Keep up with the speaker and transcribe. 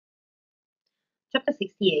Chapter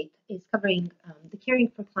 68 is covering the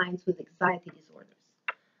caring for clients with anxiety disorders.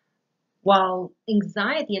 While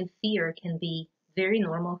anxiety and fear can be very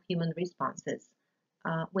normal human responses,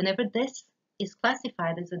 whenever this is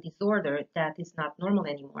classified as a disorder, that is not normal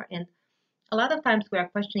anymore. And a lot of times we are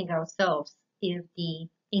questioning ourselves if the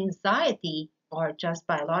anxiety are just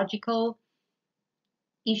biological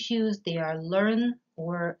issues, they are learned,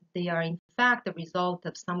 or they are in fact the result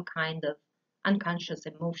of some kind of unconscious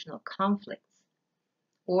emotional conflicts.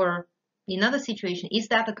 Or in another situation, is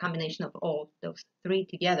that a combination of all those three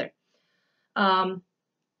together? Um,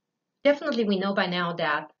 Definitely, we know by now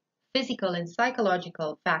that physical and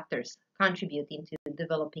psychological factors contribute into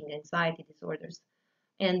developing anxiety disorders.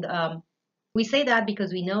 And we say that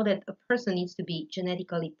because we know that a person needs to be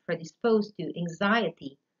genetically predisposed to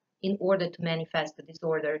anxiety in order to manifest the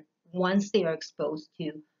disorder once they are exposed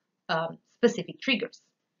to specific triggers.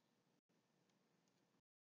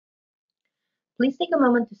 Please take a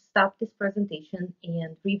moment to stop this presentation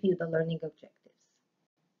and review the learning objectives.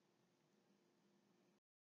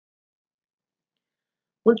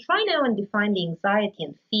 We'll try now and define the anxiety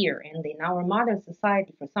and fear. And in our modern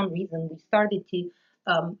society, for some reason, we started to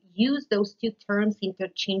use those two terms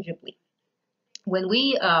interchangeably. When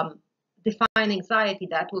we define anxiety,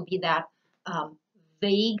 that will be that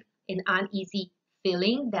vague and uneasy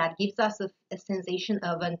feeling that gives us a sensation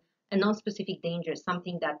of a non-specific danger,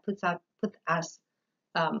 something that puts us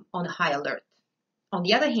on high alert. On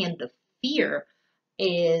the other hand, the fear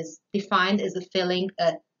is defined as a feeling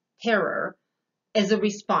of terror as a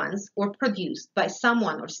response or produced by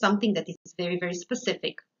someone or something that is very, very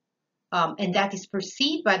specific, and that is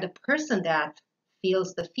perceived by the person that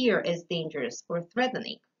feels the fear as dangerous or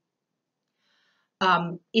threatening.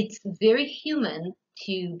 It's very human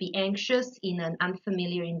to be anxious in an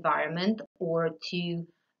unfamiliar environment, or to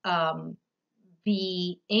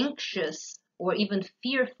be anxious or even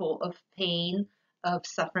fearful of pain, of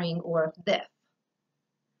suffering, or of death.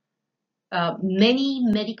 Many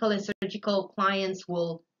medical and surgical clients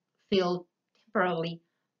will feel temporarily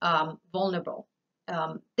vulnerable.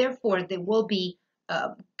 Therefore, there will be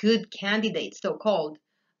good candidates, so-called,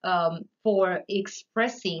 for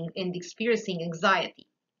expressing and experiencing anxiety.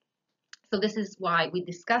 So this is why we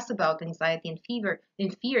discuss about anxiety and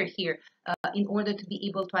fear here, in order to be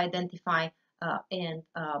able to identify and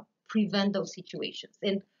prevent those situations.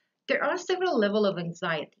 And there are several levels of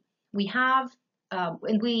anxiety. We have,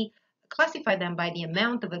 and we classify them by the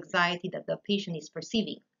amount of anxiety that the patient is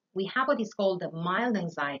perceiving. We have what is called the mild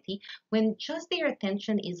anxiety, when just their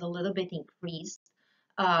attention is a little bit increased.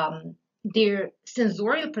 Their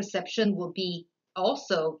sensorial perception will be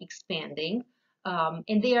also expanding,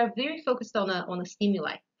 and they are very focused on a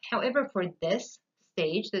stimuli. However, for this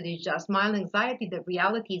stage, that is just mild anxiety, the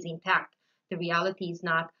reality is intact. The reality is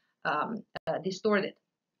not distorted.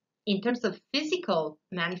 In terms of physical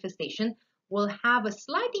manifestation, we'll have a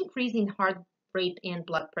slight increase in heart rate and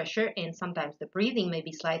blood pressure, and sometimes the breathing may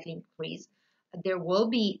be slightly increased. There will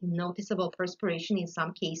be noticeable perspiration in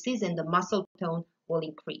some cases, and the muscle tone will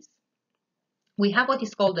increase. We have what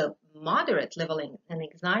is called a moderate level in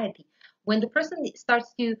anxiety, when the person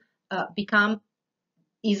starts to become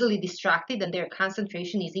easily distracted and their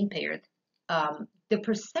concentration is impaired. The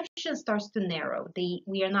perception starts to narrow.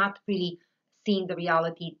 We are not really seeing the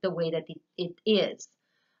reality the way that it is.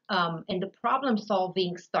 And the problem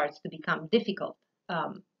solving starts to become difficult.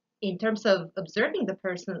 In terms of observing the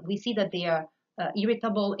person, we see that they are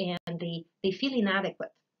irritable and they feel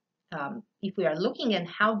inadequate. If we are looking at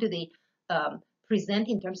how do they present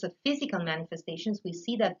in terms of physical manifestations, we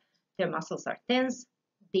see that their muscles are tense.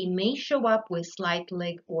 They may show up with slight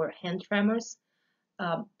leg or hand tremors.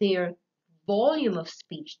 Their volume of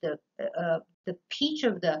speech, the pitch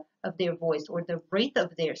of their voice, or the rate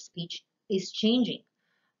of their speech is changing.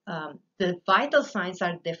 The vital signs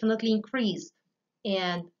are definitely increased,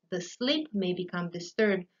 and the sleep may become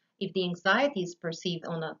disturbed if the anxiety is perceived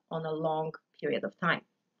on a long period of time.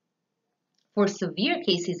 For severe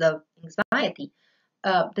cases of anxiety,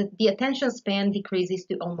 the attention span decreases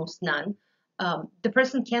to almost none. The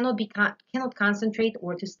person cannot concentrate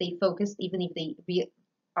or to stay focused, even if they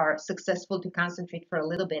are successful to concentrate for a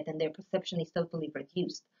little bit, and their perception is totally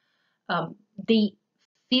reduced. They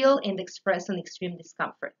feel and express an extreme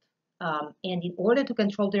discomfort. And in order to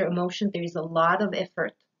control their emotion, there is a lot of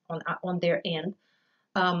effort on their end.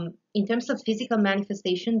 In terms of physical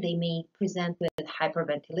manifestation, they may present with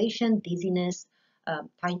hyperventilation, dizziness,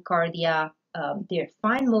 tachycardia. Their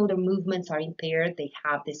fine motor movements are impaired. They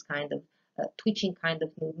have this kind of twitching kind of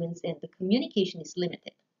movements, and the communication is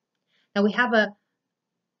limited. Now we have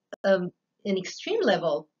an extreme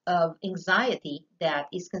level of anxiety that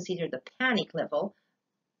is considered a panic level,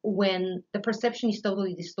 when the perception is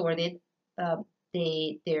totally distorted, uh,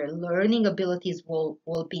 their learning abilities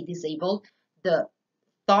will be disabled. The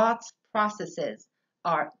thoughts processes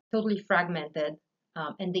are totally fragmented,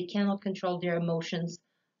 and they cannot control their emotions.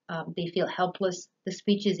 They feel helpless. The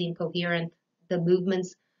speech is incoherent. The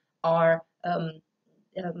movements are um,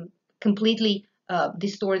 completely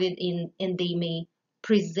distorted and they may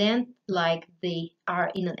present like they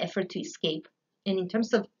are in an effort to escape. And in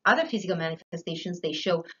terms of other physical manifestations, they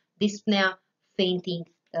show dyspnea, fainting,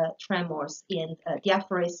 tremors, and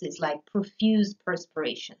diaphoresis like profuse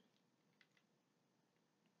perspiration.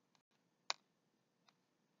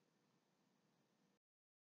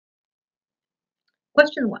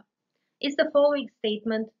 Question 1. Is the following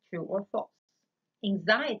statement true or false?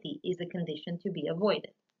 Anxiety is a condition to be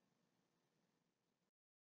avoided.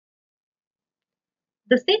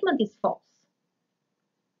 The statement is false.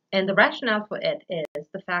 And the rationale for it is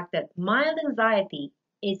the fact that mild anxiety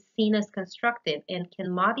is seen as constructive and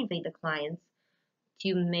can motivate the clients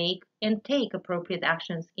to make and take appropriate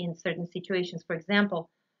actions in certain situations. For example,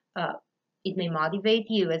 uh, it may motivate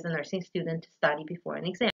you as a nursing student to study before an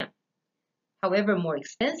exam. However, more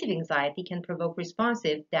extensive anxiety can provoke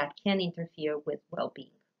responses that can interfere with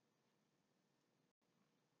well-being.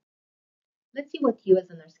 Let's see what you as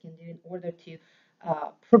a nurse can do in order to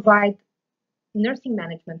provide nursing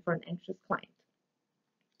management for an anxious client.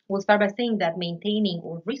 We'll start by saying that maintaining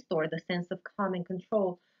or restore the sense of calm and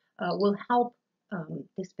control will help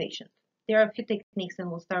this patient. There are a few techniques, and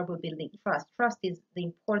we'll start with building trust. Trust is the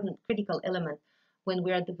important critical element when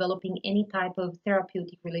we are developing any type of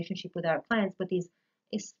therapeutic relationship with our clients, but is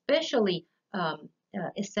especially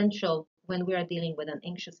essential when we are dealing with an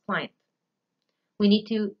anxious client. We need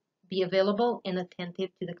to be available and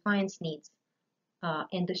attentive to the client's needs,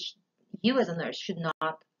 and you as a nurse should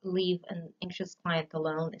not leave an anxious client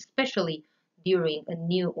alone, especially during a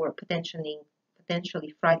new or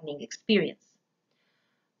potentially frightening experience.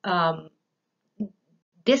 Um,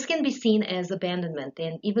 this can be seen as abandonment,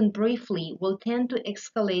 and even briefly will tend to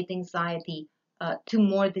escalate anxiety to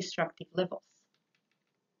more destructive levels.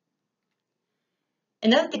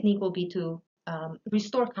 Another technique will be to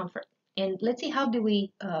restore comfort. And let's see, how do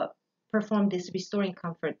we perform this restoring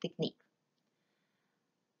comfort technique?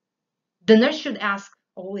 The nurse should ask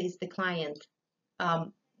always the client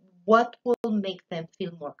um, what will make them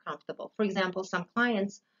feel more comfortable. For example, some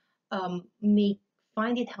clients may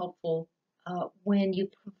find it helpful when you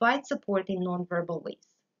provide support in nonverbal ways,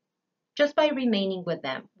 just by remaining with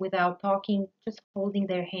them without talking, just holding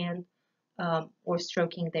their hand or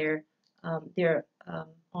stroking their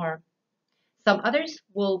arm. Some others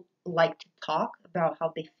will like to talk about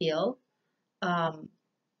how they feel. Um,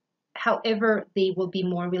 However, they will be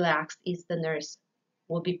more relaxed if the nurse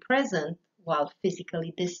will be present while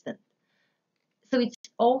physically distant. So it's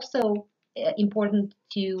also important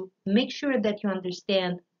to make sure that you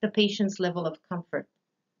understand the patient's level of comfort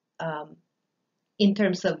um, in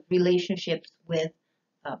terms of relationships with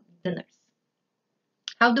the nurse.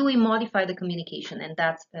 How do we modify the communication? And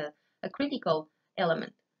that's a critical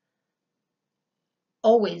element.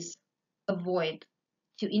 Always avoid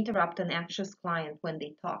to interrupt an anxious client when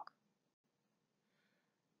they talk.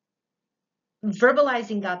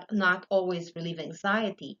 Verbalizing that not always relieve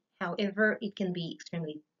anxiety. However, it can be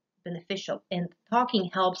extremely beneficial. And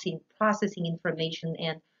talking helps in processing information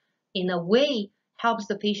and, in a way, helps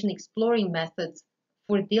the patient exploring methods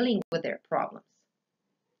for dealing with their problems.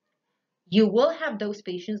 You will have those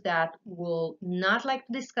patients that will not like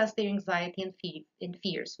to discuss their anxiety and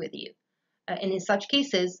fears with you. And in such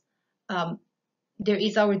cases, um, there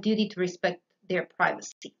is our duty to respect their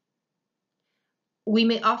privacy. We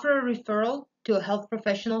may offer a referral to a health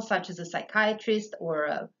professional such as a psychiatrist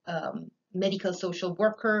or a medical social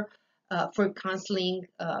worker for counseling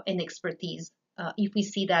and expertise if we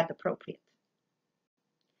see that appropriate.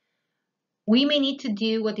 We may need to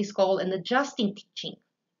do what is called an adjusting teaching.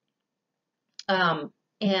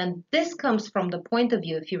 And this comes from the point of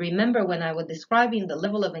view, if you remember when I was describing the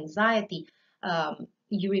level of anxiety,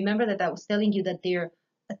 you remember that I was telling you that their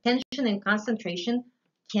attention and concentration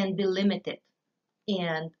can be limited.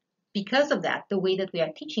 And because of that, the way that we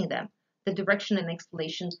are teaching them, the direction and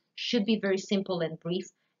explanation should be very simple and brief.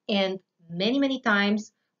 And many, many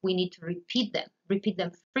times we need to repeat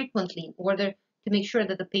them frequently in order to make sure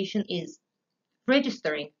that the patient is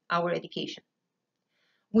registering our education.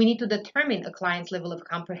 We need to determine a client's level of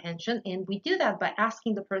comprehension, and we do that by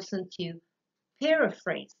asking the person to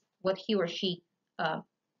paraphrase what he or she uh,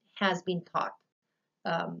 has been taught.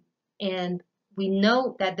 And we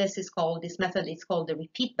know that this method is called the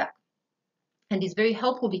repeat back. And it's very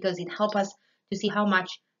helpful because it helps us to see how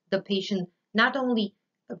much the patient not only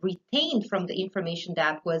retained from the information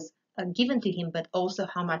that was given to him, but also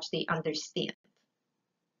how much they understand.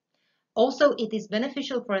 Also, it is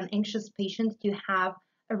beneficial for an anxious patient to have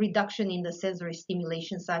a reduction in the sensory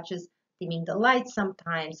stimulation, such as dimming the lights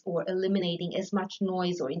sometimes or eliminating as much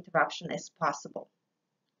noise or interruption as possible.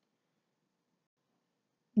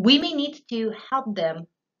 We may need to help them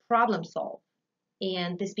problem solve,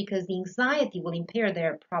 and this because the anxiety will impair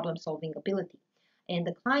their problem solving ability. And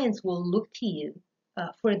the clients will look to you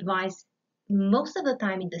for advice most of the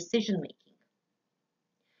time in decision making.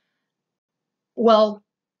 Well,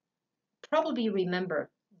 probably remember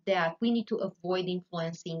that we need to avoid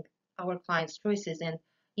influencing our clients' choices, and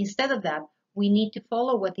instead of that, we need to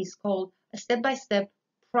follow what is called a step-by-step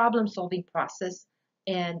problem-solving process,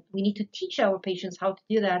 and we need to teach our patients how to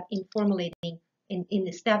do that in formulating, in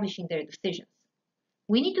establishing their decisions.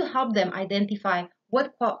 We need to help them identify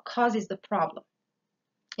what causes the problem,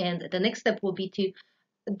 and the next step will be to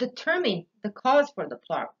determine the cause for the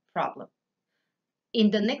problem.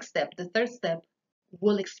 In the next step, the third step,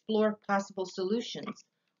 we'll explore possible solutions,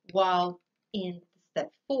 while in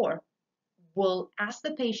step 4, we'll ask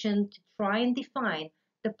the patient to try and define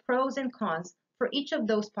the pros and cons for each of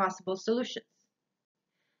those possible solutions.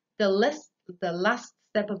 The last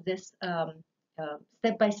step of this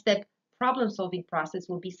step-by-step problem-solving process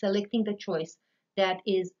will be selecting the choice that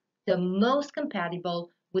is the most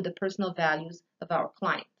compatible with the personal values of our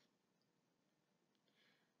client.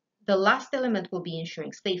 The last element will be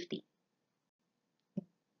ensuring safety.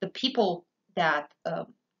 The people that, a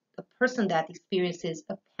person that experiences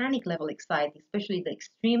a panic level anxiety, especially the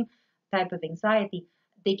extreme type of anxiety,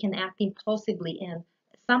 they can act impulsively and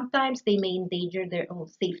sometimes they may endanger their own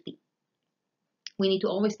safety. We need to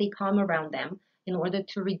always stay calm around them in order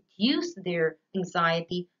to reduce their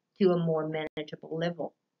anxiety to a more manageable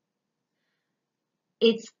level.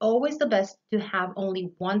 It's always the best to have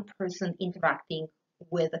only one person interacting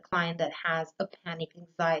with a client that has a panic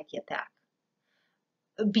anxiety attack,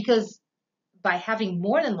 because by having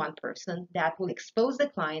more than one person, that will expose the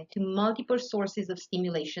client to multiple sources of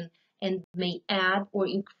stimulation and may add or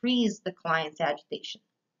increase the client's agitation.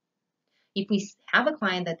 If we have a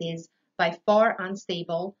client that is by far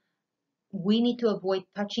unstable, we need to avoid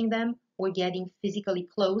touching them or getting physically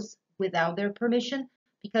close without their permission,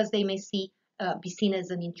 because they may be seen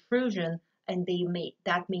as an intrusion, and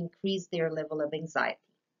that may increase their level of anxiety.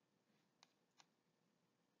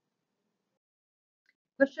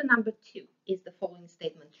 Question number 2, is the following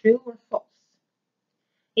statement true or false?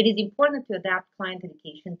 It is important to adapt client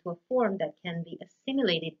education to a form that can be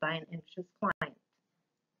assimilated by an anxious client.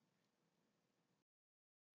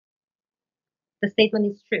 The statement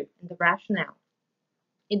is true, and the rationale.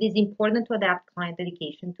 It is important to adapt client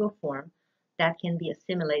education to a form that can be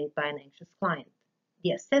assimilated by an anxious client.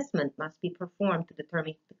 The assessment must be performed to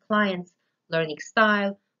determine the client's learning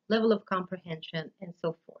style, level of comprehension, and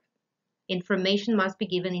so forth. Information must be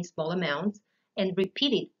given in small amounts and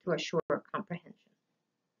repeated to assure comprehension.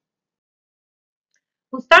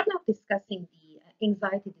 We'll start now discussing the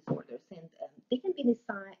anxiety disorders, and they can be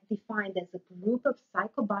defined as a group of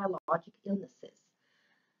psychobiologic illnesses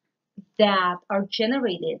that are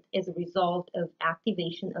generated as a result of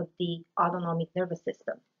activation of the autonomic nervous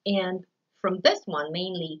system. And from this one,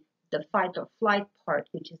 mainly the fight or flight part,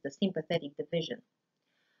 which is the sympathetic division.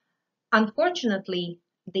 Unfortunately,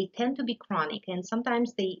 they tend to be chronic, and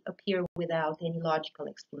sometimes they appear without any logical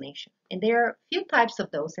explanation. And there are a few types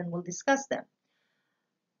of those, and we'll discuss them.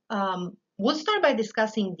 We'll start by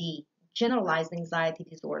discussing the generalized anxiety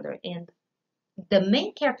disorder. And the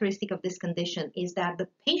main characteristic of this condition is that the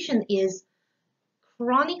patient is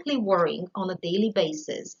chronically worrying on a daily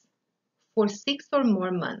basis for 6 or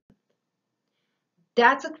more months.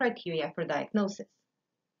 That's a criteria for diagnosis.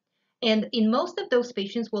 And in most of those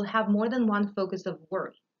patients will have more than one focus of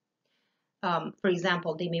worry. For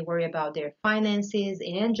example, they may worry about their finances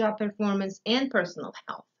and job performance and personal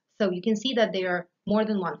health. So you can see that there are more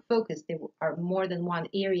than one focus. There are more than one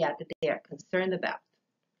area that they are concerned about.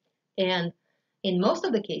 And in most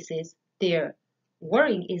of the cases, their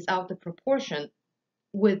worrying is out of proportion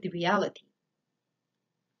with the reality.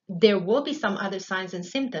 There will be some other signs and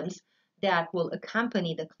symptoms that will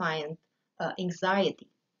accompany the client anxiety.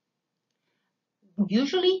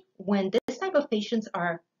 Usually, when this type of patients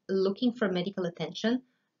are looking for medical attention,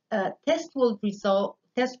 tests will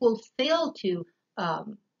fail to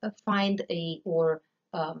find or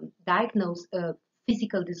diagnose a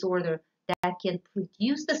physical disorder that can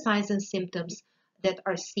produce the signs and symptoms that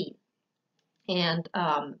are seen. And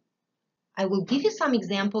I will give you some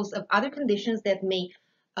examples of other conditions that may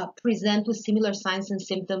present with similar signs and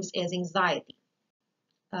symptoms as anxiety.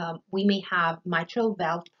 We may have mitral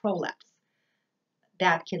valve prolapse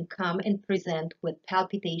that can come and present with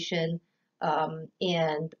palpitation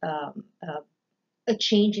and a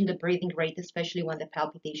change in the breathing rate, especially when the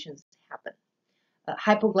palpitations happen.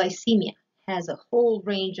 Hypoglycemia has a whole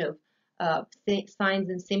range of signs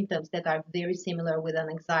and symptoms that are very similar with an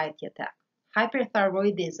anxiety attack.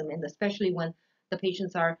 Hyperthyroidism, and especially when the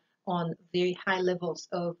patients are on very high levels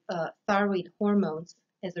of thyroid hormones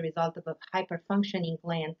as a result of a hyperfunctioning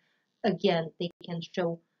gland, again, they can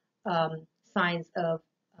show signs of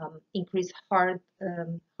increased heart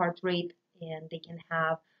rate, and they can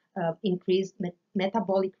have increased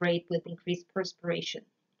metabolic rate with increased perspiration.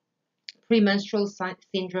 Premenstrual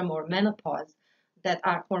syndrome or menopause that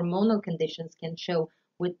are hormonal conditions can show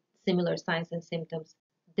with similar signs and symptoms.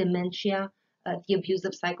 Dementia, the abuse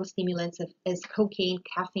of psychostimulants as cocaine,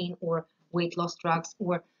 caffeine, or weight loss drugs,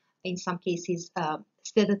 or in some cases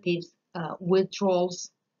sedatives,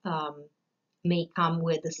 withdrawals may come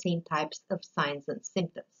with the same types of signs and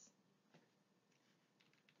symptoms.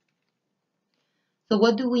 So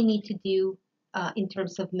what do we need to do in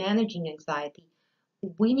terms of managing anxiety?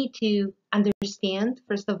 We need to understand,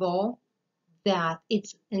 first of all, that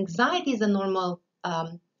anxiety is a normal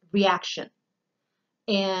reaction,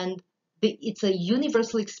 and it's a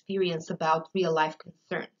universal experience about real life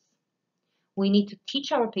concerns. We need to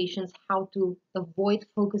teach our patients how to avoid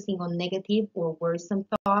focusing on negative or worrisome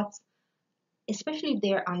thoughts, especially if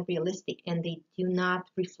they're unrealistic and they do not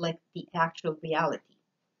reflect the actual reality.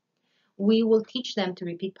 We will teach them to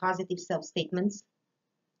repeat positive self-statements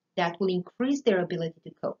that will increase their ability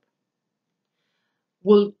to cope.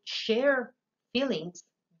 We'll share feelings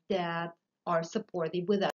that are supportive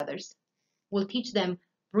with others. We'll teach them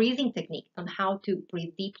breathing technique on how to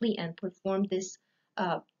breathe deeply and perform these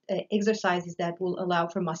exercises that will allow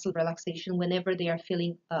for muscle relaxation whenever they are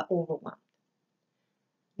feeling overwhelmed.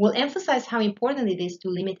 We'll emphasize how important it is to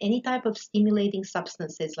limit any type of stimulating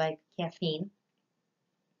substances like caffeine.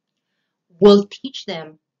 We'll teach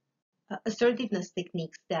them assertiveness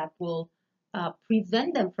techniques that will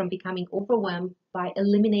prevent them from becoming overwhelmed by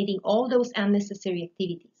eliminating all those unnecessary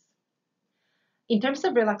activities. In terms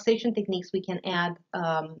of relaxation techniques, we can add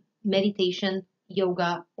meditation,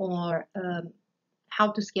 yoga, or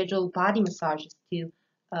how to schedule body massages to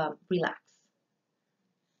relax.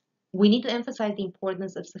 We need to emphasize the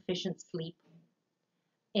importance of sufficient sleep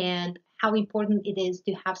and how important it is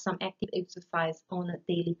to have some active exercise on a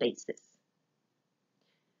daily basis.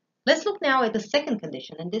 Let's look now at the second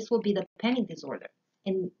condition, and this will be the panic disorder.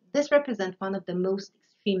 And this represents one of the most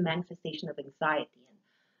extreme manifestations of anxiety. And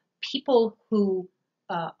people who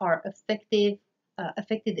are affected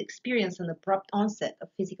experience an abrupt onset of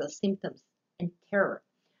physical symptoms and terror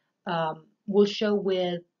will show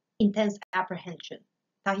with intense apprehension,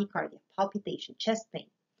 tachycardia, palpitation, chest pain.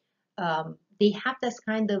 They have this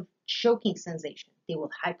kind of choking sensation. They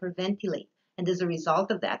will hyperventilate, and as a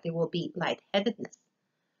result of that, there will be lightheadedness.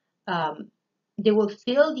 They will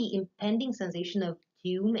feel the impending sensation of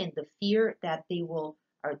doom and the fear that they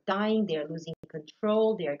are dying, they are losing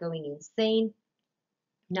control, they are going insane.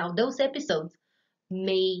 Now, those episodes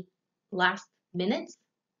may last minutes,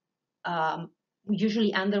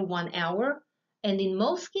 usually under 1 hour, and in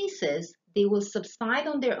most cases, they will subside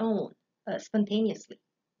on their own spontaneously.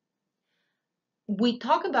 We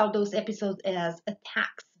talk about those episodes as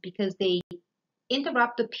attacks because they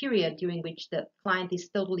interrupt the period during which the client is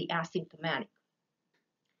totally asymptomatic.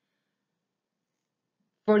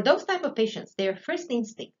 For those type of patients, their first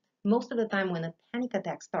instinct, most of the time when a panic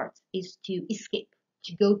attack starts, is to escape,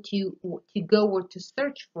 to go or to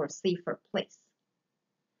search for a safer place.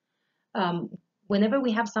 Whenever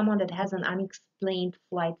we have someone that has an unexplained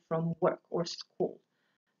flight from work or school,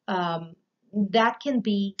 that can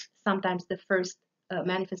be sometimes the first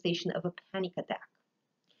manifestation of a panic attack.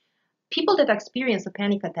 People that experience a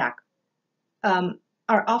panic attack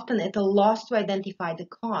are often at a loss to identify the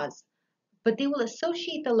cause, but they will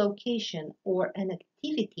associate a location or an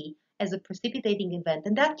activity as a precipitating event,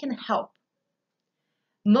 and that can help.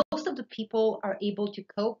 Most of the people are able to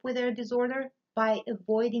cope with their disorder by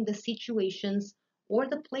avoiding the situations or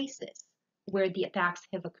the places where the attacks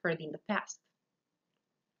have occurred in the past.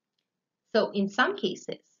 So in some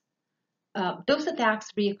cases, those attacks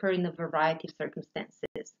reoccur in a variety of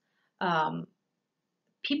circumstances.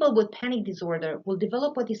 People with panic disorder will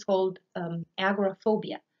develop what is called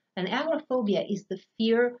agoraphobia. And agoraphobia is the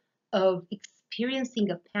fear of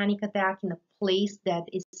experiencing a panic attack in a place that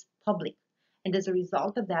is public. And as a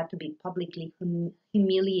result of that, to be publicly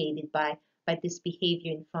humiliated by this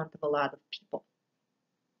behavior in front of a lot of people.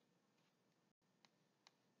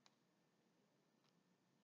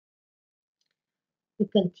 We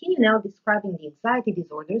continue now describing the anxiety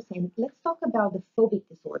disorders, and let's talk about the phobic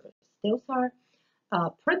disorders. Those are,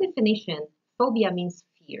 per definition, phobia means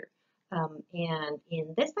fear. And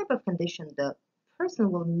in this type of condition, the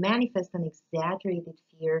person will manifest an exaggerated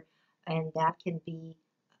fear, and that can be,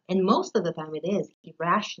 and most of the time it is,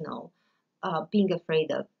 irrational, being afraid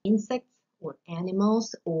of insects or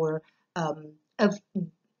animals or of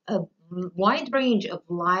a wide range of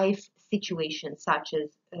life situations, such as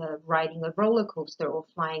riding a roller coaster or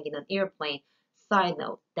flying in an airplane. Side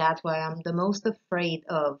note, that's why I'm the most afraid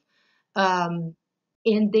of. Um,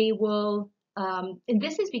 and they will, and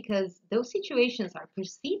this is because those situations are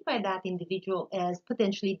perceived by that individual as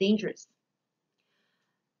potentially dangerous.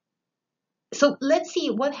 So let's see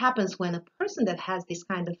what happens when a person that has this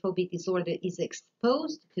kind of phobic disorder is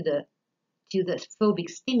exposed to the phobic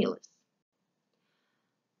stimulus.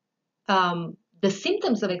 The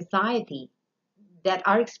symptoms of anxiety that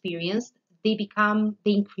are experienced, they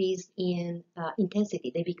increase in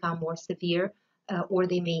intensity. They become more severe, or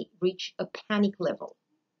they may reach a panic level.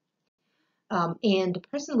 And the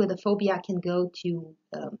person with a phobia can go to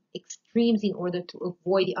extremes in order to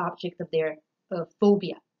avoid the object of their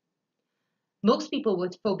phobia. Most people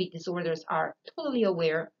with phobic disorders are totally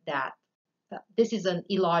aware that this is an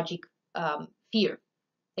illogic fear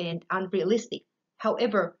and unrealistic.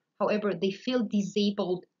 However, they feel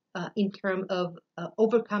disabled in terms of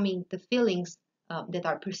overcoming the feelings that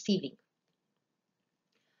are perceiving.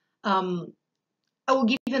 I will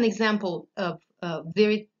give you an example of a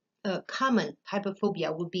very common type of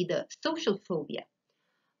phobia would be the social phobia.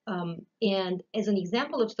 And as an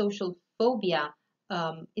example of social phobia,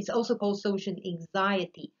 it's also called social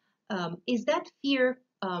anxiety. Is that fear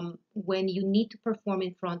when you need to perform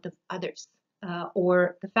in front of others,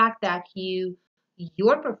 or the fact that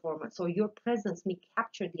your performance or your presence may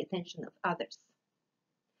capture the attention of others.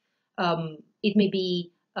 It may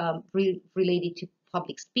be related to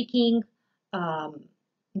public speaking.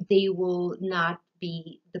 They will not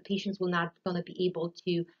be, the patients will not going to be able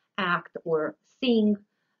to act or sing.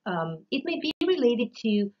 It may be related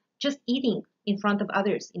to just eating in front of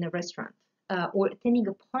others in a restaurant, or attending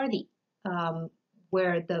a party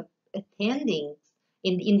where the attendings,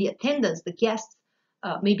 in the attendance, the guests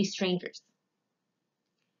may be strangers.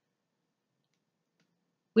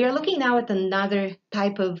 We are looking now at another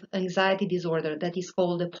type of anxiety disorder that is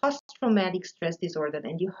called a post-traumatic stress disorder.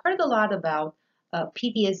 And you heard a lot about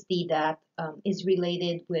PTSD that is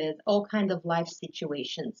related with all kinds of life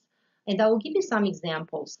situations. And I will give you some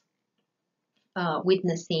examples.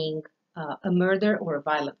 Witnessing a murder or a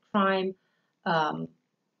violent crime,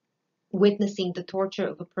 witnessing the torture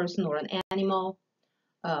of a person or an animal,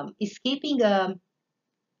 escaping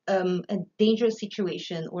a dangerous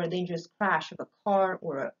situation or a dangerous crash of a car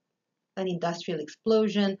or an industrial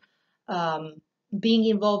explosion, being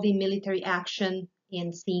involved in military action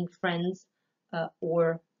and seeing friends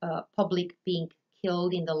or public being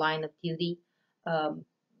killed in the line of duty,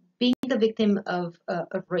 being the victim of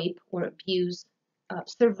rape or abuse,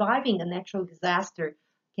 surviving a natural disaster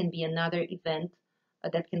can be another event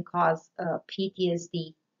that can cause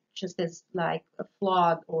PTSD, just as like a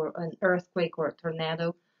flood or an earthquake or a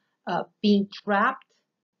tornado. Being trapped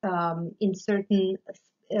in certain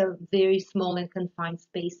very small and confined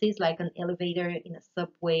spaces, like an elevator in a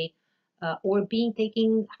subway, or being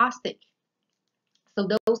taken hostage. So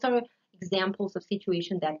those are examples of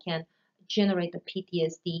situations that can generate a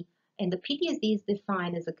PTSD. And the PTSD is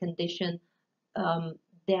defined as a condition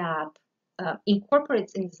that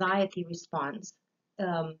incorporates anxiety response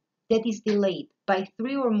that is delayed by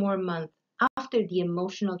 3 or more months after the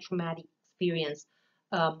emotional traumatic experience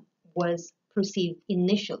was perceived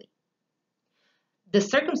initially. The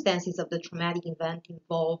circumstances of the traumatic event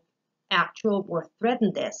involve actual or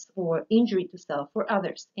threatened death or injury to self or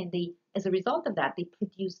others, and they, as a result of that, they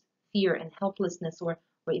produce fear and helplessness or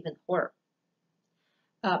even horror.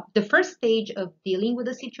 The first stage of dealing with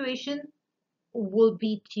a situation will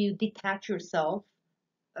be to detach yourself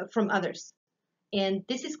from others, and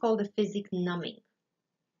this is called a physic numbing.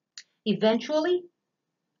 Eventually,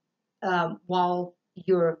 while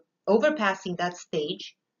you're overpassing that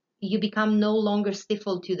stage, you become no longer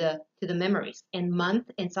stifled to the memories, and months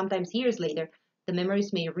and sometimes years later, the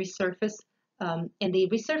memories may resurface, and they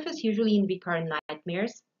resurface usually in recurrent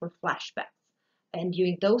nightmares or flashbacks. And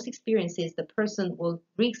during those experiences, the person will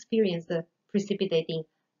re-experience the precipitating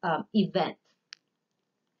event.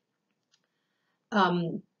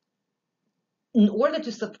 In order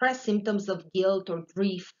to suppress symptoms of guilt or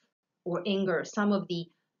grief or anger, some of the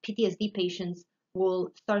PTSD patients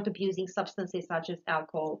will start abusing substances such as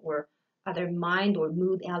alcohol or other mind or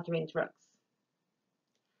mood altering drugs.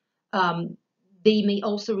 They may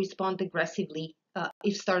also respond aggressively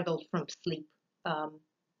if startled from sleep.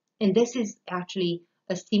 And this is actually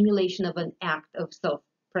a stimulation of an act of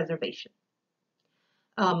self-preservation.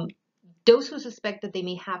 Those who suspect that they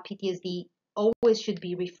may have PTSD always should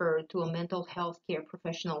be referred to a mental health care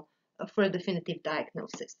professional for a definitive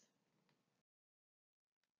diagnosis.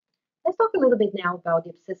 Let's talk a little bit now about the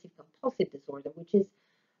obsessive compulsive disorder, which is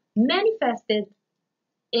manifested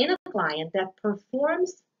in a client that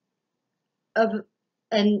performs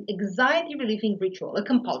an anxiety relieving ritual, a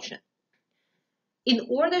compulsion, in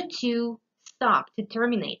order to stop, to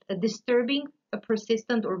terminate a disturbing, a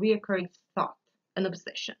persistent, or reoccurring thought, an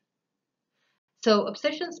obsession. So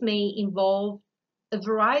obsessions may involve a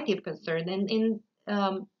variety of concerns, and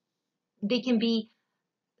they can be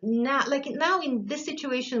not like now in this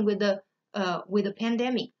situation with the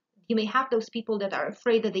pandemic. You may have those people that are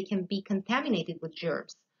afraid that they can be contaminated with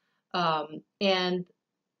germs, and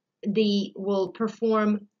they will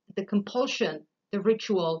perform the compulsion, the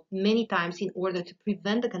ritual, many times in order to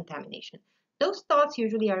prevent the contamination. Those thoughts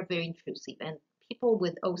usually are very intrusive, and people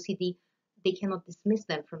with OCD, they cannot dismiss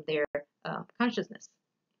them from their consciousness.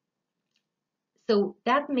 So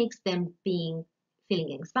that makes them feeling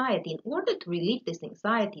anxiety. In order to relieve this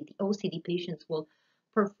anxiety, the OCD patients will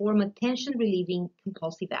perform a tension-relieving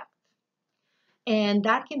compulsive act. And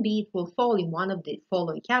that can be, it will fall in one of the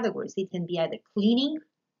following categories. It can be either cleaning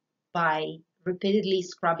by repeatedly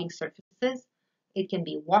scrubbing surfaces. It can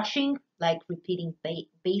be washing, like repeating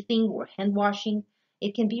bathing or hand washing.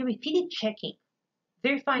 It can be repeated checking,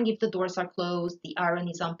 verifying if the doors are closed, the iron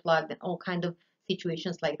is unplugged, and all kinds of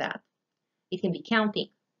situations like that. It can be counting,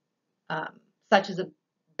 such as a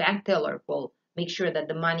bank teller will make sure that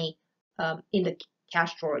the money in the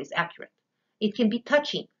cash drawer is accurate. It can be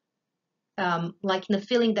touching, like in a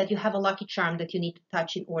feeling that you have a lucky charm that you need to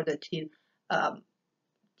touch in order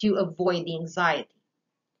to avoid the anxiety.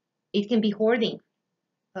 It can be hoarding,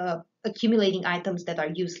 accumulating items that are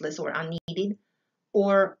useless or unneeded,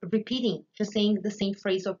 or repeating, just saying the same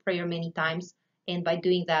phrase or prayer many times, and by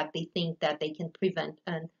doing that, they think that they can prevent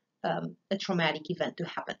a traumatic event to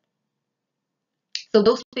happen. So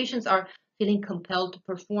those patients are feeling compelled to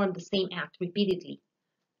perform the same act repeatedly,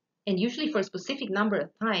 and usually for a specific number of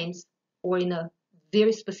times or in a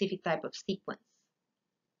very specific type of sequence.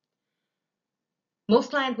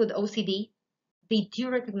 Most clients with OCD, they do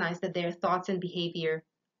recognize that their thoughts and behavior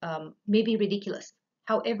may be ridiculous.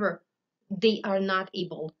 However, they are not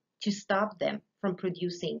able to stop them from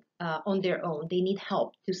producing on their own. They need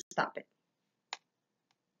help to stop it.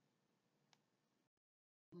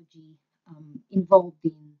 Involved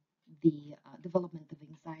in the development of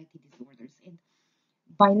anxiety disorders. And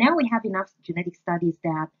by now we have enough genetic studies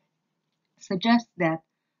that suggest that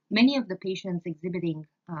many of the patients exhibiting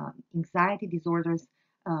anxiety disorders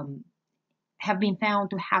have been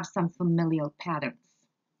found to have some familial patterns.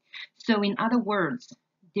 So in other words,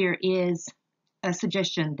 there is a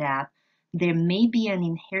suggestion that there may be an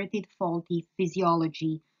inherited faulty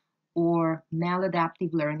physiology or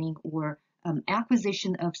maladaptive learning or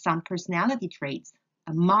acquisition of some personality traits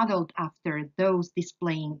modeled after those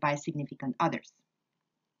displaying by significant others.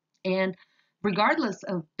 And regardless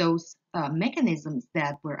of those mechanisms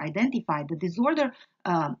that were identified, the disorder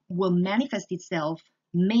will manifest itself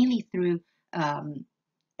mainly through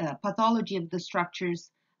pathology of the structures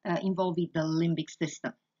involving the limbic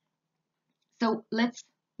system. So let's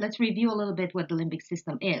review a little bit what the limbic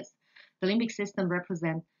system is. The limbic system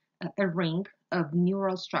represents a ring of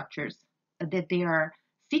neural structures that they are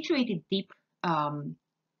situated deep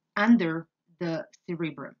under the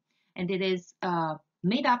cerebrum, and it is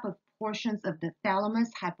made up of portions of the thalamus,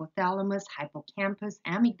 hypothalamus, hippocampus,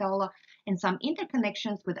 amygdala, and some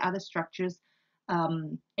interconnections with other structures.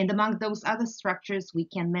 And among those other structures, we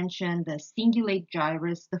can mention the cingulate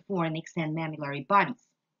gyrus, the fornix, and mammillary bodies.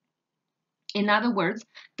 In other words,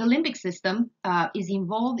 the limbic system is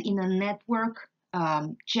involved in a network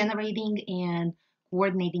generating and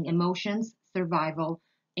coordinating emotions, survival,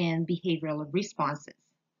 and behavioral responses.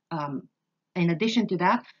 In addition to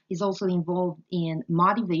that, is also involved in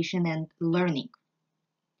motivation and learning.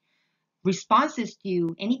 Responses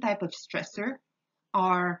to any type of stressor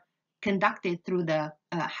are conducted through the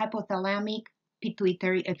hypothalamic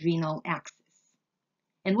pituitary adrenal axis.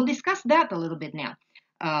 And we'll discuss that a little bit now.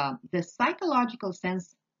 The psychological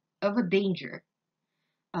sense of a danger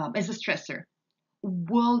as a stressor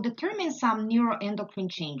will determine some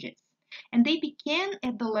neuroendocrine changes. And they start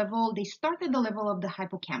at the level of the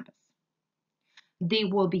hippocampus. They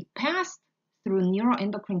will be passed through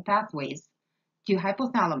neuroendocrine pathways to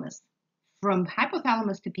hypothalamus, from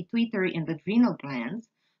hypothalamus to pituitary and adrenal glands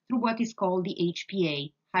through what is called the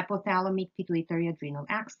HPA, hypothalamic pituitary adrenal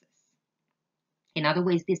axis. In other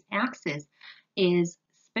ways, this axis is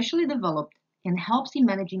specially developed and helps in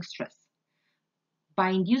managing stress by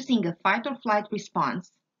inducing a fight or flight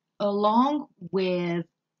response along with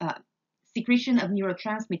secretion of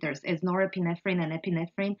neurotransmitters as norepinephrine and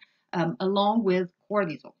epinephrine, along with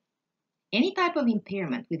cortisol. Any type of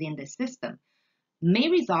impairment within the system may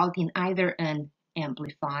result in either an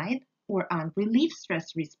amplified or unrelieved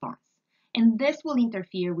stress response. And this will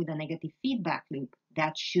interfere with a negative feedback loop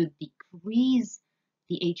that should decrease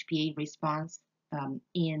the HPA response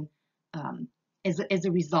as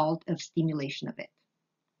a result of stimulation of it.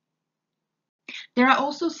 There are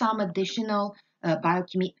also some additional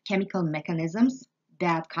biochemical mechanisms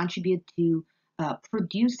that contribute to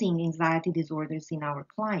producing anxiety disorders in our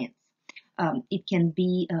clients. It can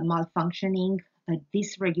be a malfunctioning, a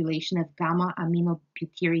dysregulation of gamma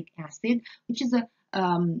aminobutyric acid, which is a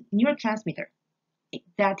neurotransmitter.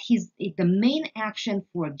 The main action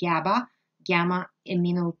for gamma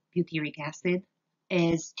aminobutyric acid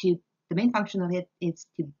the main function of it is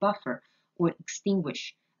to buffer or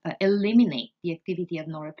extinguish, eliminate the activity of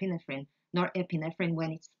norepinephrine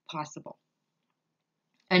when it's possible.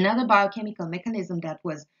 Another biochemical mechanism that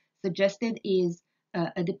was suggested is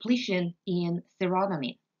a depletion in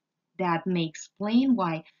serotonin that may explain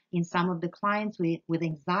why in some of the clients with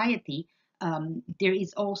anxiety, there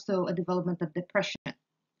is also a development of depression,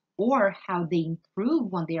 or how they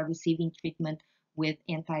improve when they are receiving treatment with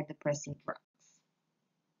antidepressant drugs.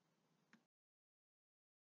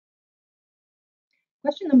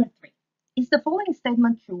 Question number 3. Is the following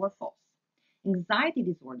statement true or false? Anxiety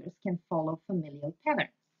disorders can follow familial patterns.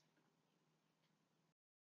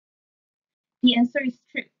 The answer is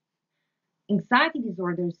true. Anxiety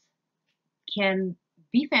disorders can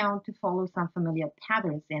be found to follow some familial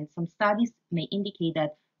patterns, and some studies may indicate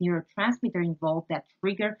that neurotransmitters involved that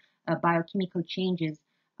trigger biochemical changes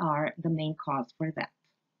are the main cause for that.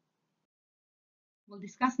 We'll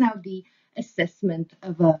discuss now the assessment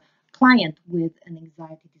of a client with an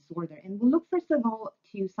anxiety disorder, and we'll look first of all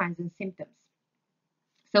to signs and symptoms.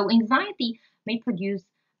 So anxiety may produce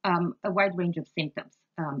a wide range of symptoms,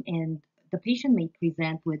 and the patient may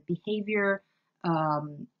present with behavior,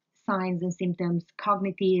 signs and symptoms,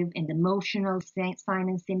 cognitive and emotional signs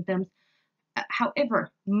and symptoms. However,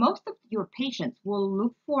 most of your patients will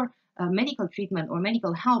look for medical treatment or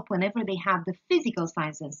medical help whenever they have the physical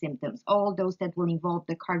signs and symptoms, all those that will involve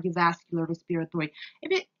the cardiovascular, respiratory,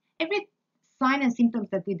 every sign and symptoms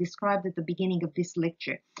that we described at the beginning of this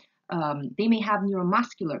lecture. They may have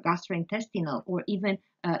neuromuscular, gastrointestinal, or even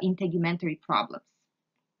integumentary problems.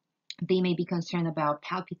 They may be concerned about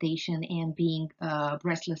palpitation and being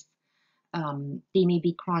restless. They may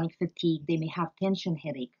be chronic fatigue. They may have tension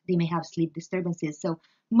headache. They may have sleep disturbances. So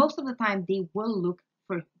most of the time, they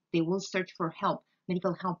will search for help,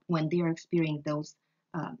 medical help, when they are experiencing those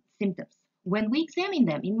symptoms. When we examine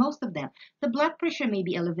them, in most of them, the blood pressure may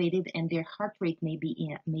be elevated and their heart rate may be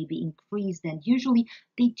increased. And usually,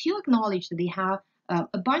 they too acknowledge that they have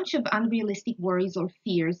a bunch of unrealistic worries or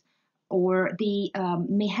fears, or they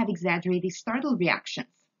may have exaggerated startle reactions.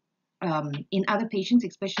 In other patients,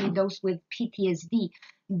 especially those with PTSD,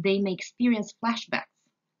 they may experience flashbacks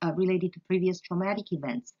related to previous traumatic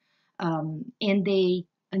events. And they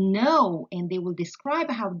know and they will describe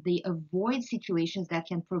how they avoid situations that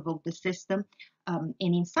can provoke the system. And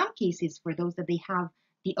in some cases, for those that they have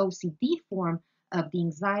the OCD form of the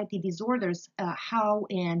anxiety disorders, how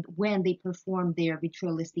and when they perform their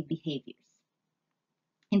ritualistic behaviors.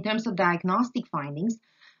 In terms of diagnostic findings,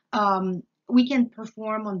 we can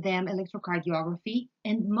perform on them electrocardiography,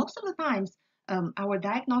 and most of the times our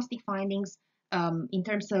diagnostic findings in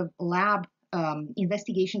terms of lab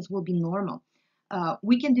investigations will be normal.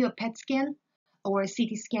 We can do a PET scan or a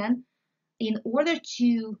CT scan in order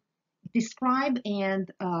to describe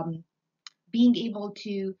and being able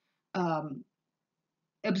to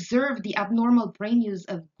observe the abnormal brain use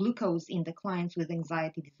of glucose in the clients with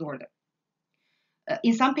anxiety disorder.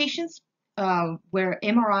 In some patients where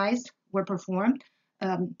MRIs were performed,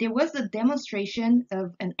 there was a demonstration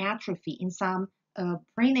of an atrophy in some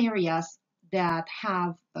brain areas that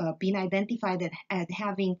have been identified as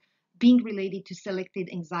being related to selected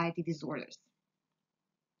anxiety disorders.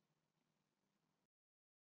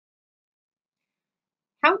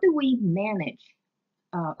 How do we manage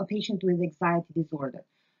a patient with anxiety disorder?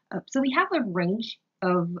 So we have a range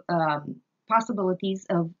of possibilities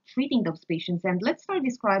of treating those patients, and let's start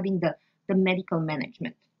describing the medical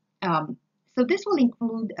management. So this will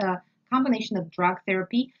include a combination of drug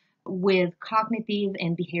therapy with cognitive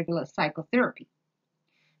and behavioral psychotherapy.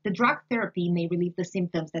 The drug therapy may relieve the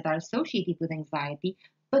symptoms that are associated with anxiety,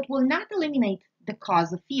 but will not eliminate the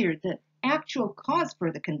cause of fear, the actual cause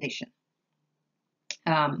for the condition.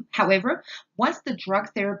 However, once the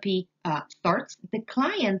drug therapy starts, the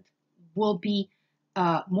client will be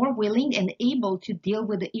more willing and able to deal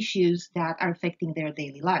with the issues that are affecting their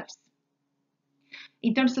daily lives.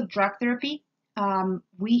 In terms of drug therapy,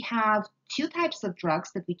 we have two types of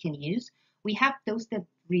drugs that we can use. We have those that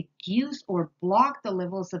reduce or block the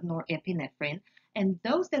levels of norepinephrine, and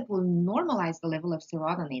those that will normalize the level of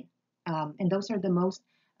serotonin. And those are the most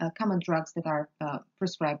common drugs that are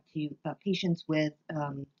prescribed to patients with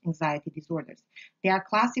anxiety disorders. They are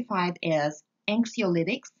classified as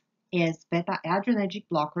anxiolytics, as beta-adrenergic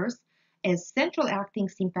blockers, as central-acting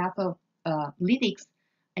sympatholytics,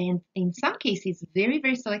 and in some cases, very,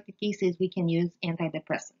 very selected cases, we can use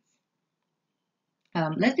antidepressants.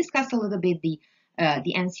 Let's discuss a little bit the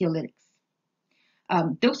anxiolytics.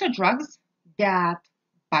 Those are drugs that,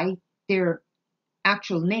 by their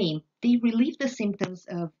actual name, they relieve the symptoms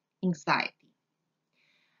of anxiety.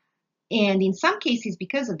 And in some cases,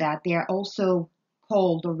 because of that, they are also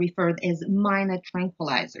called or referred as minor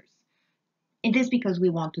tranquilizers. And this is because we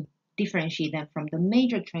want to differentiate them from the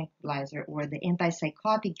major tranquilizer or the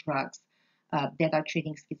antipsychotic drugs that are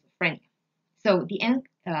treating schizophrenia. So the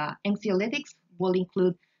anxiolytics will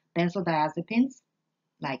include benzodiazepines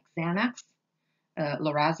like Xanax,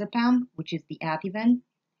 lorazepam, which is the Ativan,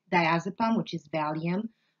 diazepam, which is Valium,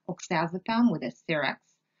 oxazepam with a Xerox,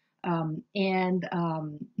 and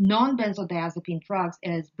non-benzodiazepine drugs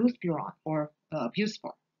as buspirone or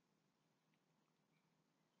Buspar.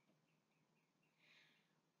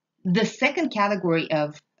 The second category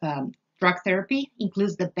of drug therapy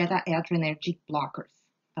includes the beta-adrenergic blockers.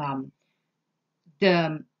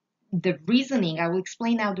 The reasoning, I will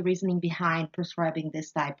explain now the reasoning behind prescribing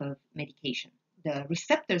this type of medication. The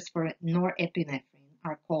receptors for norepinephrine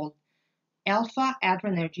are called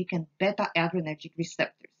alpha-adrenergic and beta-adrenergic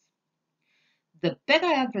receptors. The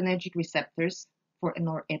beta-adrenergic receptors for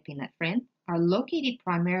norepinephrine are located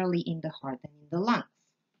primarily in the heart and in the lungs.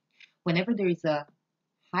 Whenever there is a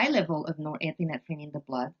high level of norepinephrine in the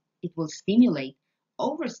blood, it will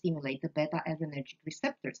overstimulate the beta-adrenergic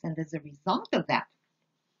receptors, and as a result of that,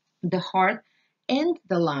 the heart and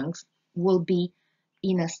the lungs will be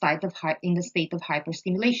in a state of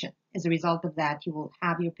hyperstimulation. As a result of that, you will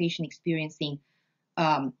have your patient experiencing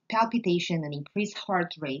palpitation and increased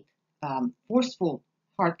heart rate, forceful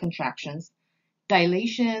heart contractions,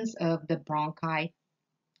 dilations of the bronchi.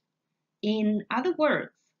 In other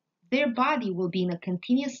words, their body will be in a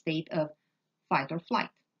continuous state of fight or flight.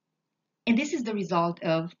 And this is the result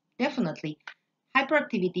of, definitely,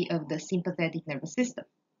 hyperactivity of the sympathetic nervous system.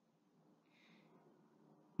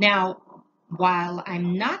 Now, while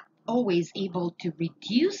I'm not always able to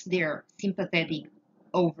reduce their sympathetic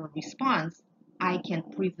over-response, I can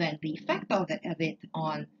prevent the effect of it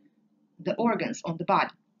on the organs, on the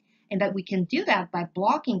body. And that we can do that by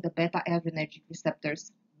blocking the beta-adrenergic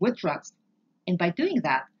receptors with drugs. And by doing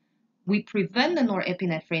that, we prevent the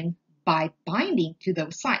norepinephrine by binding to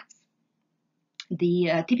those sites.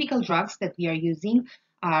 The typical drugs that we are using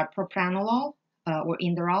are propranolol or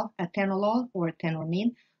Inderal, atenolol or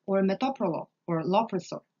tenormin, or metoprolol or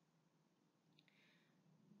Lopressor.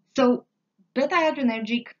 So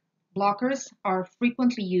beta-adrenergic blockers are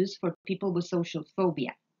frequently used for people with social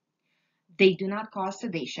phobia. They do not cause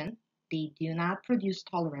sedation. They do not produce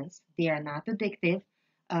tolerance. They are not addictive,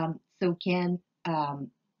 so can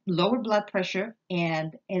lower blood pressure,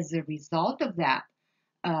 and as a result of that,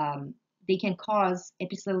 they can cause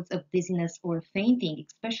episodes of dizziness or fainting,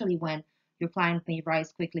 especially when your client may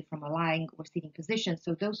rise quickly from a lying or sitting position.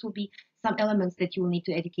 So those will be some elements that you will need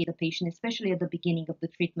to educate the patient, especially at the beginning of the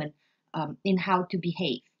treatment, in how to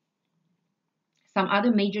behave. Some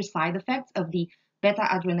other major side effects of the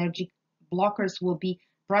beta-adrenergic blockers will be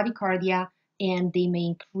bradycardia, and they may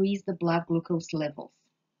increase the blood glucose levels.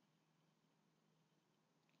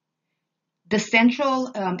 The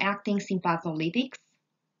central acting sympatholytics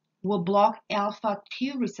will block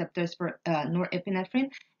alpha-2 receptors for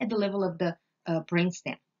norepinephrine at the level of the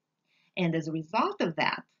brainstem. And as a result of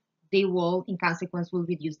that, they will, in consequence, will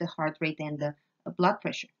reduce the heart rate and the blood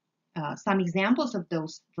pressure. Some examples of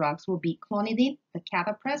those drugs will be clonidine, the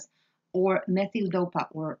Catapres, or methyldopa,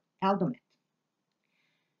 or Aldomet.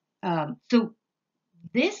 So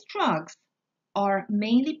these drugs are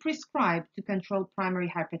mainly prescribed to control primary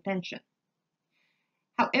hypertension.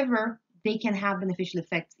 However, they can have beneficial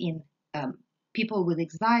effects in people with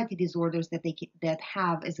anxiety disorders that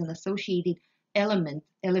have as an associated element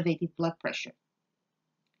elevated blood pressure.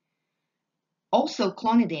 Also,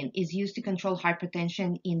 clonidine is used to control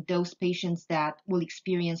hypertension in those patients that will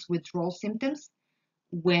experience withdrawal symptoms,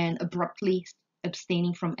 when abruptly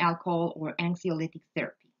abstaining from alcohol or anxiolytic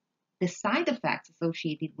therapy. The side effects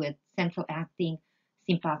associated with central acting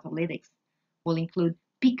sympatholytics will include,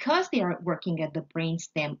 because they are working at the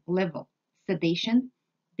brainstem level, sedation,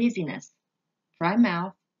 dizziness, dry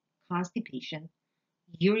mouth, constipation,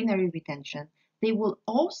 urinary retention. They will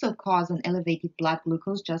also cause an elevated blood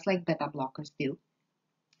glucose, just like beta blockers do,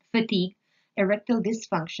 fatigue, erectile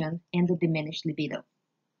dysfunction, and a diminished libido.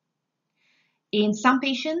 In some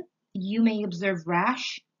patients, you may observe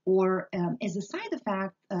rash or, as a side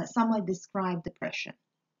effect, some might describe depression.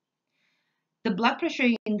 The blood pressure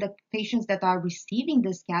in the patients that are receiving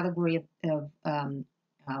this category of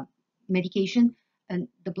medication, and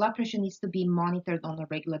the blood pressure needs to be monitored on a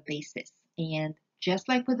regular basis. And just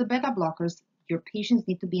like with the beta blockers, your patients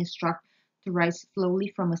need to be instructed to rise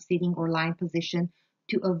slowly from a sitting or lying position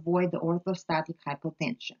to avoid the orthostatic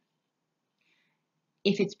hypotension.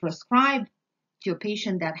 If it's prescribed to a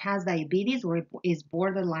patient that has diabetes or is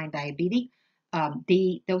borderline diabetic,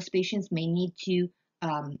 those patients may need to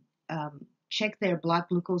check their blood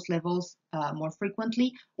glucose levels more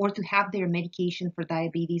frequently, or to have their medication for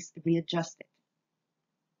diabetes readjusted.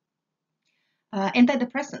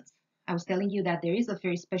 Antidepressants. I was telling you that there is a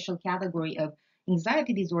very special category of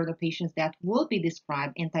anxiety disorder patients that will be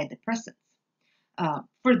described antidepressants.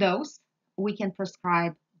 For those, we can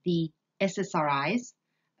prescribe the SSRIs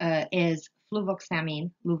as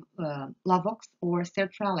fluvoxamine, Luvox, or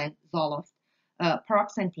sertraline, Zoloft,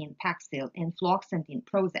 paroxetine, Paxil, and fluoxetine,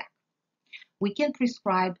 Prozac. We can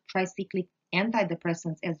prescribe tricyclic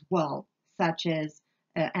antidepressants as well, such as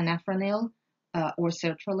anafranil or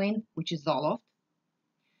sertraline, which is Zoloft.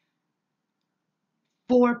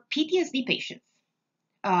 For PTSD patients,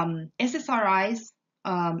 SSRIs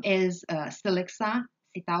as Celexa,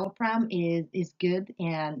 citalopram is good,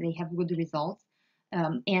 and they have good results.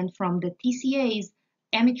 And from the TCAs,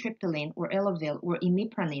 amitriptyline or Elavil or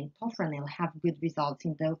imipramine, tofranil have good results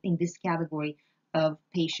in this category of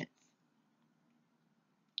patients.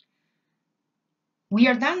 We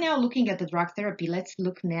are done now looking at the drug therapy. Let's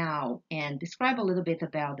look now and describe a little bit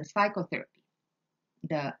about the psychotherapy.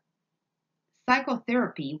 The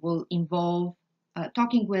psychotherapy will involve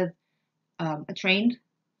talking with a trained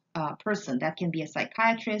person. That can be a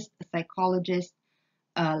psychiatrist, a psychologist,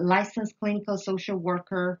 a licensed clinical social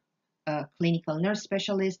worker, a clinical nurse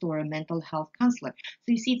specialist, or a mental health counselor. So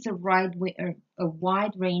you see, it's a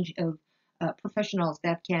wide range of professionals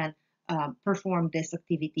that can perform this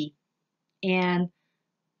activity. And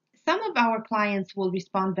some of our clients will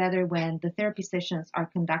respond better when the therapy sessions are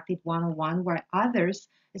conducted one-on-one, where others,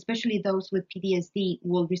 especially those with PTSD,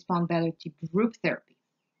 will respond better to group therapy.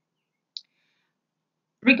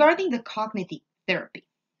 Regarding the cognitive therapy,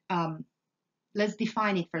 let's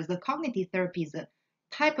define it first. The cognitive therapy is a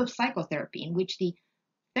type of psychotherapy in which the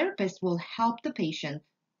therapist will help the patient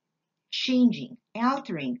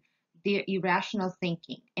altering their irrational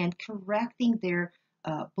thinking and correcting their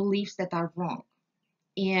beliefs that are wrong.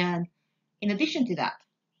 And in addition to that,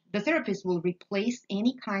 the therapist will replace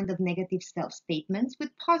any kind of negative self-statements with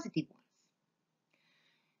positive ones.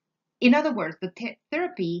 In other words, the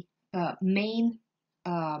therapy main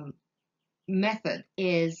method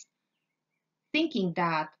is thinking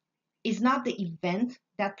that is not the event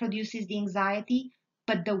that produces the anxiety,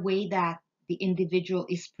 but the way that the individual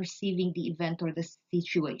is perceiving the event or the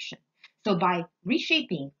situation. So by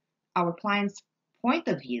reshaping our client's point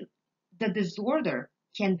of view, the disorder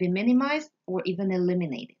can be minimized or even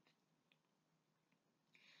eliminated.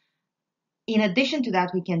 In addition to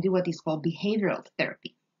that, we can do what is called behavioral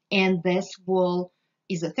therapy. And this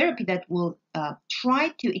is a therapy that will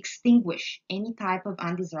try to extinguish any type of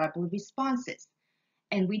undesirable responses.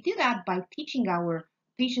 And we do that by teaching our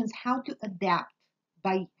patients how to adapt,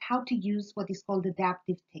 by how to use what is called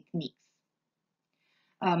adaptive techniques.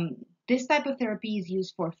 This type of therapy is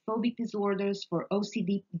used for phobic disorders, for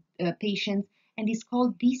OCD patients, and is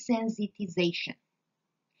called desensitization.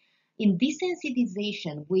 In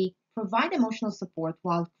desensitization, we provide emotional support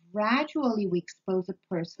while gradually we expose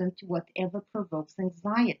a person to whatever provokes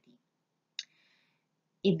anxiety.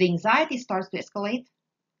 If the anxiety starts to escalate,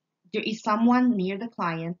 there is someone near the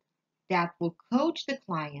client that will coach the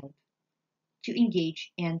client to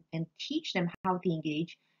engage and teach them how to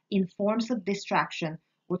engage in forms of distraction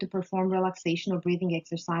or to perform relaxation or breathing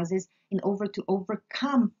exercises in order to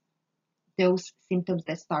overcome those symptoms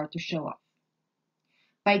that start to show up.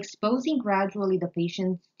 By exposing gradually the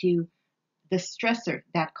patient to the stressor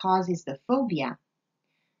that causes the phobia,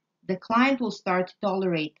 the client will start to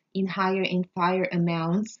tolerate in higher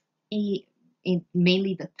amounts, in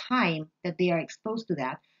mainly the time that they are exposed to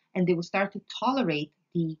that, and they will start to tolerate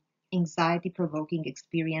the anxiety-provoking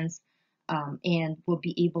experience and will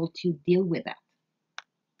be able to deal with that.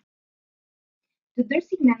 The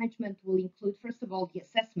nursing management will include, first of all, the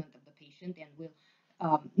assessment of the patient, and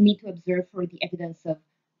will need to observe for the evidence of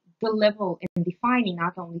the level and defining,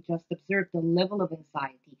 not only just observe the level of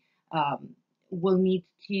anxiety. We'll need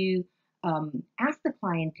to ask the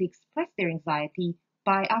client to express their anxiety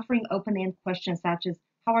by offering open-end questions such as,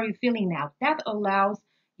 how are you feeling now? That allows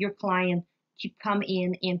your client to come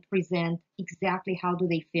in and present exactly how do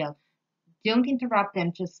they feel. Don't interrupt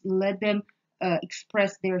them, just let them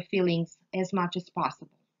express their feelings as much as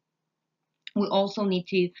possible. We also need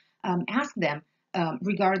to ask them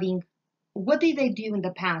regarding what did they do in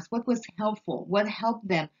the past, what was helpful, what helped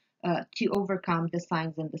them to overcome the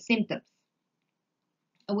signs and the symptoms.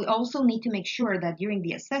 And we also need to make sure that during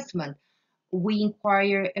the assessment, we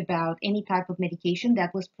inquire about any type of medication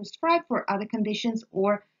that was prescribed for other conditions,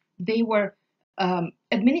 or they were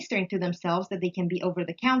administering to themselves, that they can be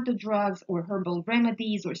over-the-counter drugs or herbal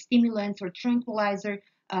remedies or stimulants or tranquilizer,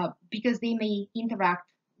 because they may interact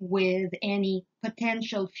with any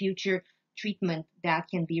potential future treatment that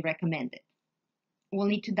can be recommended. We'll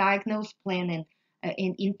need to diagnose, plan,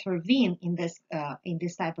 and intervene in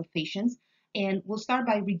this type of patients, and we'll start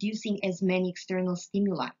by reducing as many external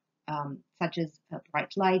stimuli, such as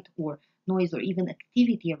bright light or noise or even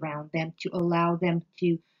activity around them, to allow them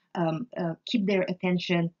to keep their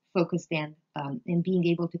attention focused and being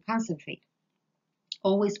able to concentrate.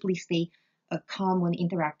 Always please stay calm when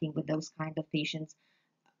interacting with those kind of patients.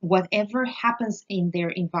 Whatever happens in their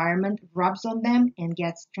environment rubs on them and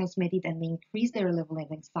gets transmitted and may increase their level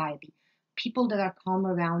of anxiety. People that are calm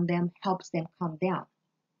around them helps them calm down.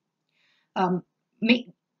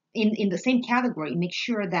 In the same category, make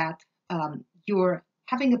sure that you're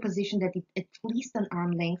having a position that is at least an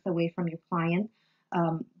arm length away from your client,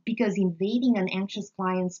 because invading an anxious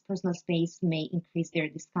client's personal space may increase their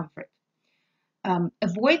discomfort.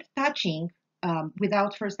 Avoid touching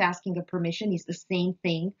without first asking a permission is the same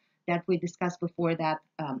thing that we discussed before, that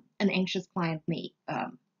an anxious client may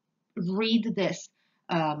read this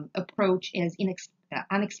approach as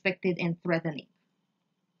unexpected and threatening.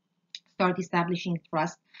 Start establishing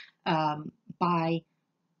trust by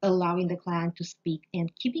allowing the client to speak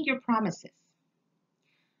and keeping your promises.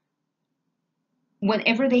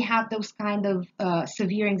 Whenever they have those kind of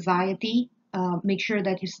severe anxiety, make sure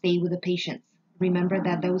that you stay with the patients. Remember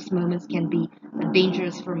that those moments can be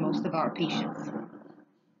dangerous for most of our patients.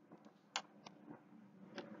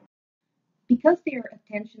 Because their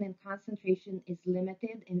attention and concentration is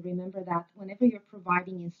limited, and remember that whenever you're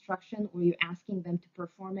providing instruction or you're asking them to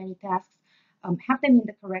perform any tasks, have them in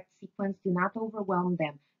the correct sequence. Do not overwhelm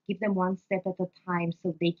them. Give them one step at a time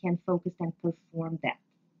so they can focus and perform that.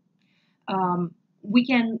 We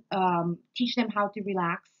can teach them how to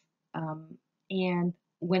relax, and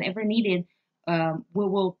whenever needed, we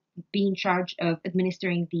will be in charge of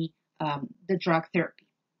administering the drug therapy.